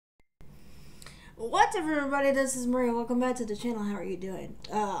What's up, everybody? This is Maria. Welcome back to the channel. How are you doing?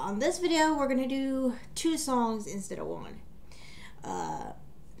 On this video, we're gonna do two songs instead of one.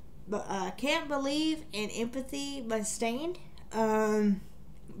 Can't Believe and Empathy by Stained.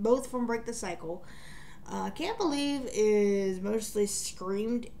 Both from Break the Cycle. Can't Believe is mostly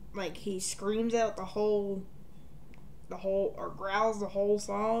screamed, like he screams out the whole, or growls the whole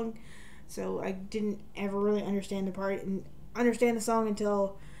song. So I didn't ever really understand the song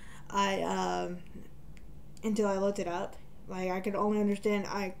until I looked it up. Like, I could only understand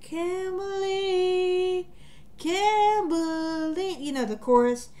I can't believe, you know, the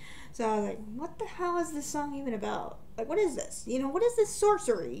chorus. So I was like, what the hell is this song even about? Like, what is this? You know, what is this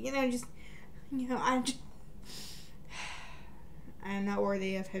sorcery? You know, I'm not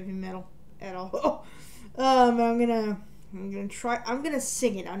worthy of heavy metal at all. I'm gonna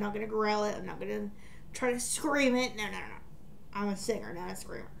sing it. I'm not gonna growl it. I'm not gonna try to scream it. No. I'm a singer, not a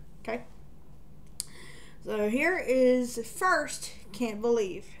screamer. Okay? So here is first Can't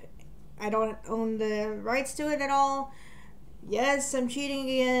Believe. I don't own the rights to it at all. Yes, I'm cheating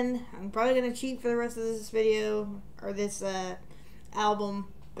again. I'm probably going to cheat for the rest of this video, or this album,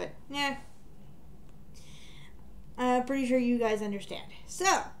 but yeah. I'm pretty sure you guys understand.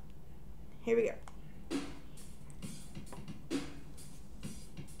 So, here we go.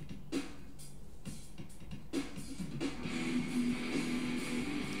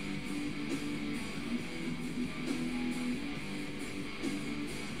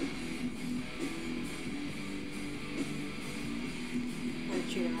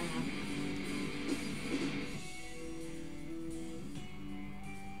 Cheating right now.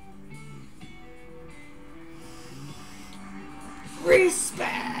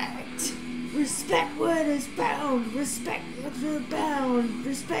 Respect! Respect what is bound. Respect what you're bound.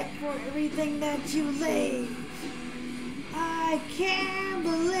 Respect for everything that you leave. I can't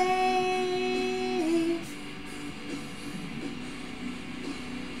believe.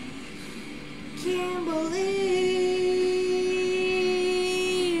 Can't believe.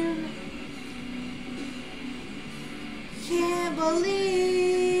 Can't believe.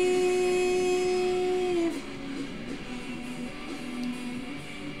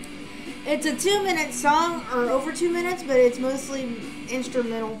 It's a 2-minute song, or over 2 minutes, but it's mostly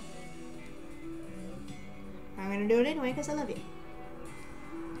instrumental. I'm gonna do it anyway because I love you.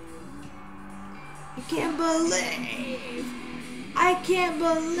 I can't believe. I can't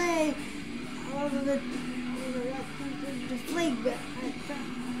believe. The flag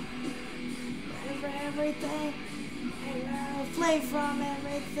for everything. And play from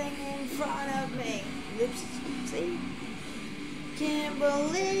everything in front of me. Oops, see? Can't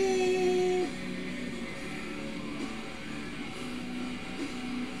believe.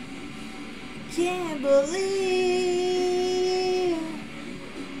 Can't believe.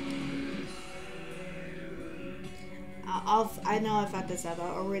 I know I fucked this up.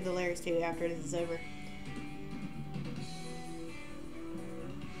 I'll read the lyrics to you after this is over.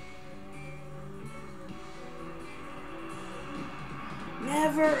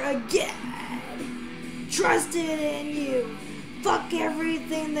 Never again trusted in you. Fuck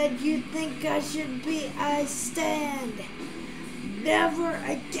everything that you think I should be. I stand. Never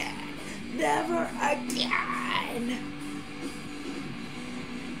again. Never again.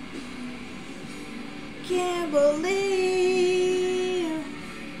 Can't believe.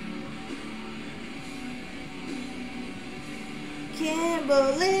 Can't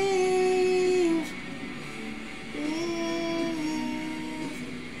believe.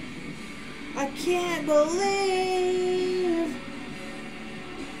 I can't believe.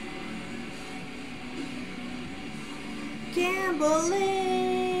 Can't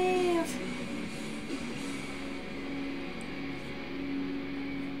believe.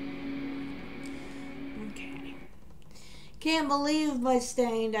 Okay. Can't Believe by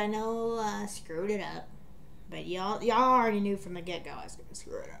Stained. I know I screwed it up, but y'all already knew from the get-go I was gonna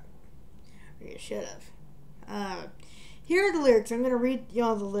screw it up. Or you should have. Here are the lyrics. I'm going to read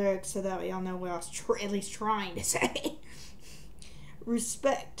y'all the lyrics so that y'all know what I was at least trying to say.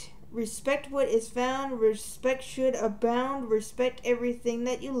 Respect. Respect what is found. Respect should abound. Respect everything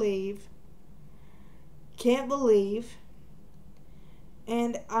that you leave. Can't believe.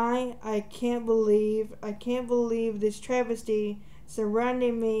 And I can't believe. I can't believe this travesty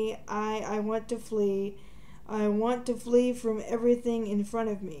surrounding me. I want to flee. I want to flee from everything in front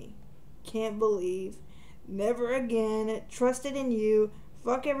of me. Can't believe. Never again trusted in you.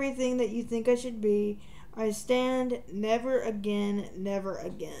 Fuck everything that you think I should be. I stand. Never again. Never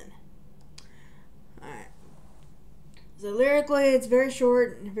again. Alright. So lyrically, it's very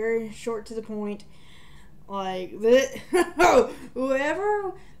short to the point. Like,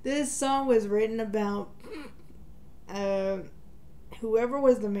 whoever this song was written about, whoever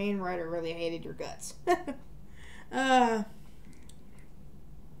was the main writer really hated your guts. Okay,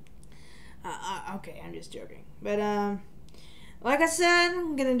 I'm just joking. But, like I said,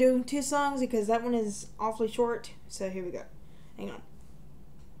 I'm gonna do 2 songs because that one is awfully short. So here we go. Hang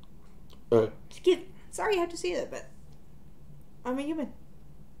on. Sorry you have to see that, but I'm a human.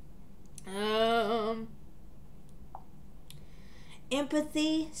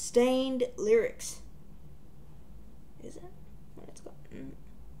 Empathy stained lyrics. Is it? What it's called?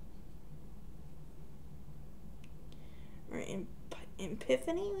 Or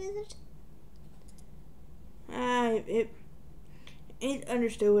Epiphany, is it? It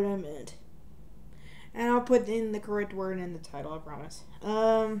understood what I meant. And I'll put in the correct word in the title, I promise.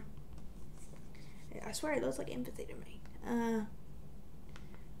 I swear it looks like empathy to me.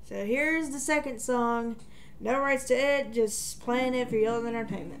 So here's the second song. No rights to it, just playing it for y'all's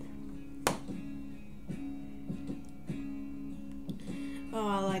entertainment. Oh,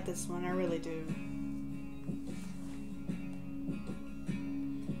 I like this one, I really do.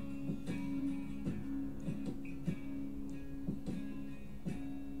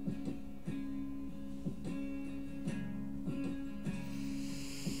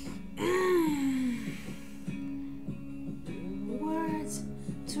 Words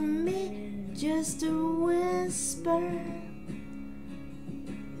to me, just a whisper.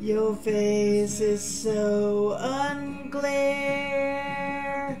 Your face is so unclear.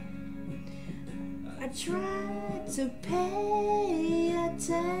 I tried to pay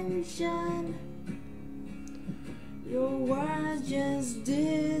attention. Your words just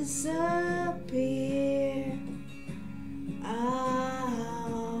disappear.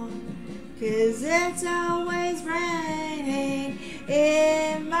 Oh, 'cause it's always raining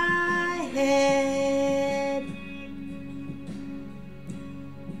in my head.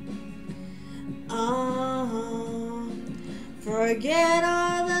 Oh, forget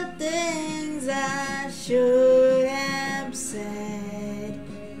all the things I should have said.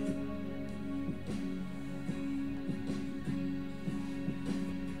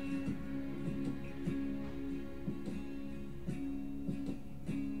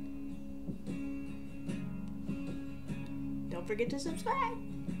 Don't forget to subscribe.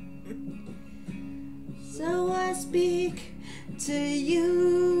 So I speak to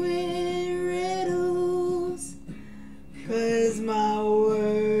you in riddles, 'cause my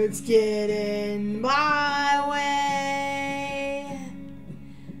words get in my way.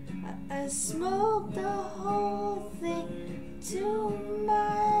 I smoke the whole thing to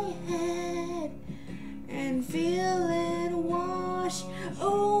my head and feel it wash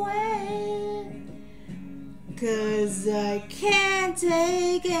away. 'Cause I can't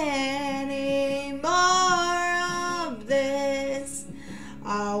take any more of this.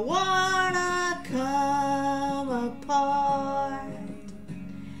 I wanna come apart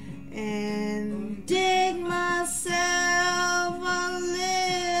and dig myself a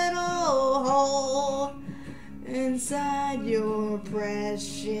little hole inside your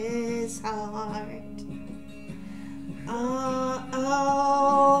precious heart.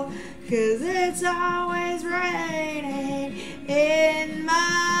 Oh, 'cause it's always raining in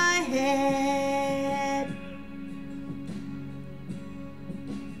my head.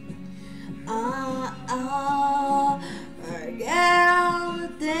 Forget all the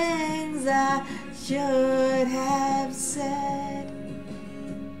things I should have said.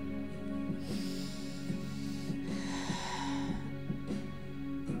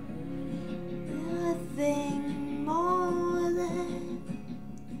 Nothing more than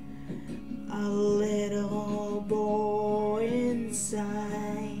a little boy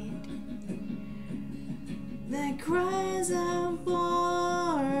inside that cries out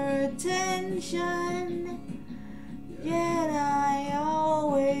for attention, yet I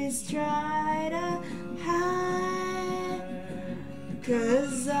always try to hide.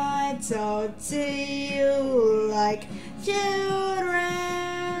 'Cause I talk to you like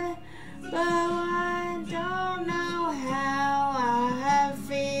children, but I don't know how I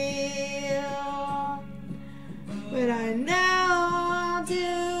feel. But I know I'll do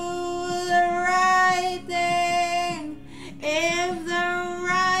the right thing if the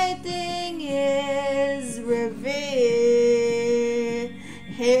right thing is revealed.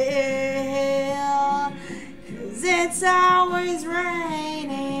 'Cause it's always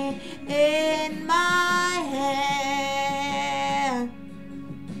raining in my head.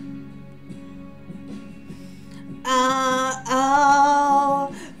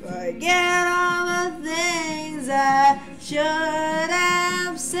 Forget all the things I should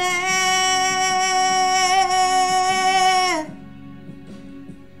have said.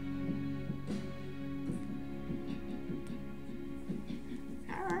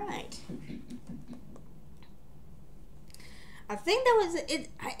 I think that was it.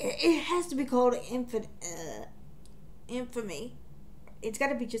 It has to be called infamy. It's got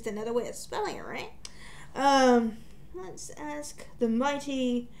to be just another way of spelling it, right? Let's ask the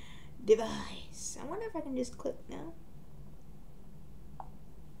mighty device. I wonder if I can just click now.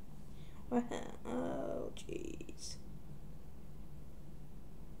 Oh, jeez.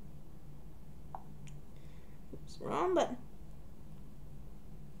 Oops, wrong button.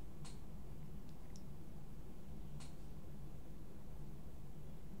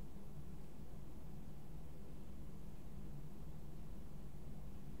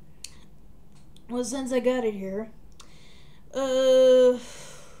 Well, since I got it here, I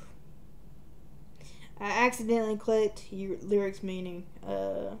accidentally clicked your lyrics meaning.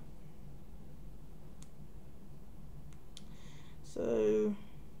 So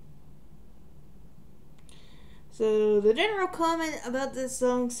the general comment about this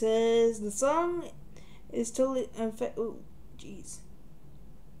song says the song is totally oh, jeez.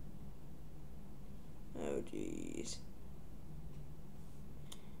 Oh, jeez.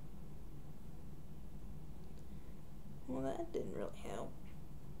 Well, that didn't really help.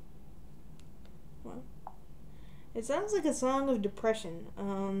 Well, it sounds like a song of depression.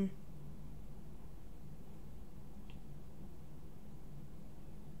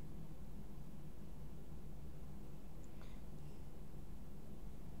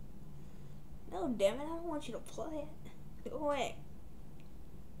 No, damn it, I don't want you to play it. Go away.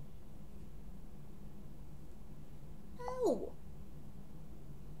 No.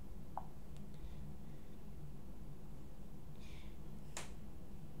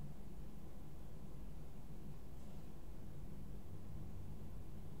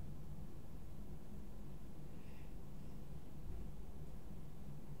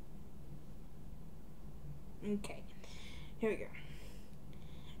 Okay, here we go.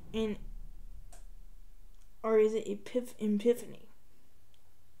 Or is it Epiphany?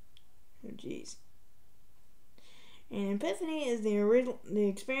 Oh, jeez. An epiphany is the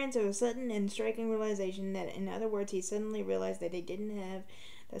experience of a sudden and striking realization that, in other words, he suddenly realized that he didn't have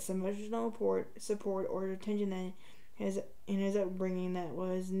that emotional support or attention that in his upbringing that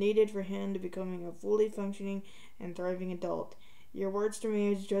was needed for him to becoming a fully functioning and thriving adult. Your words to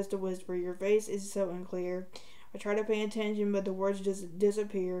me is just a whisper. Your face is so unclear. I try to pay attention, but the words just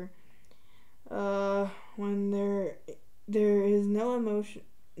disappear. When there is no emotion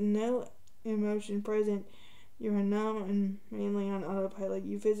present, you are numb and mainly on autopilot.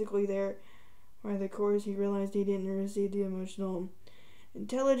 You physically there, by the chorus, he realized he didn't receive the emotional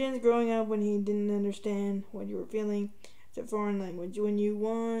intelligence growing up when he didn't understand what you were feeling. It's a foreign language. When you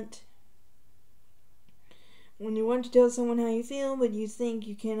want to tell someone how you feel, but you think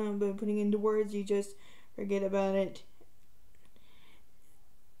you cannot, but putting into words, you just forget about it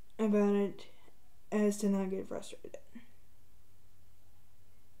as to not get frustrated.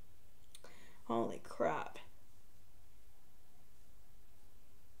 Holy crap.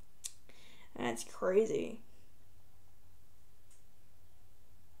 That's crazy.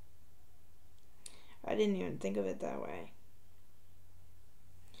 I didn't even think of it that way.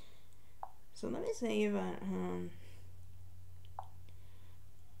 So let me say about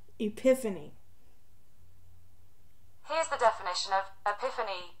Epiphany. Here's the definition of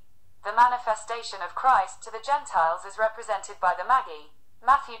Epiphany. The manifestation of Christ to the Gentiles is represented by the Magi.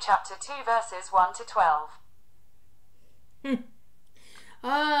 Matthew chapter 2 verses 1 to 12.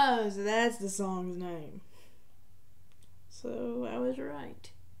 Oh, so that's the song's name. So I was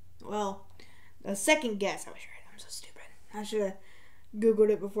right. Well, the second guess I was right. I'm so stupid. I should have Googled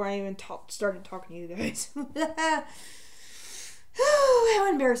it before I even started talking to you guys. How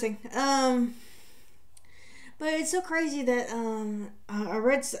embarrassing. But it's so crazy that I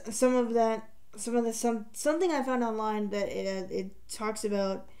read something I found online that it talks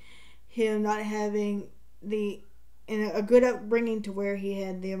about him not having a good upbringing to where he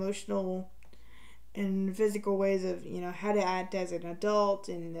had the emotional and physical ways of how to act as an adult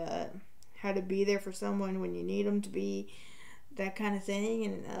and how to be there for someone when you need them to be, that kind of thing.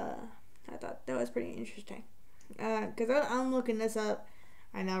 And I thought that was pretty interesting because I'm looking this up.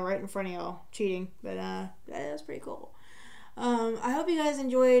 I know, right in front of y'all, cheating, but that was pretty cool. I hope you guys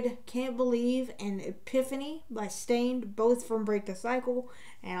enjoyed Can't Believe and Epiphany by Stained, both from Break the Cycle,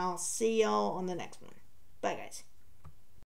 and I'll see y'all on the next one. Bye, guys.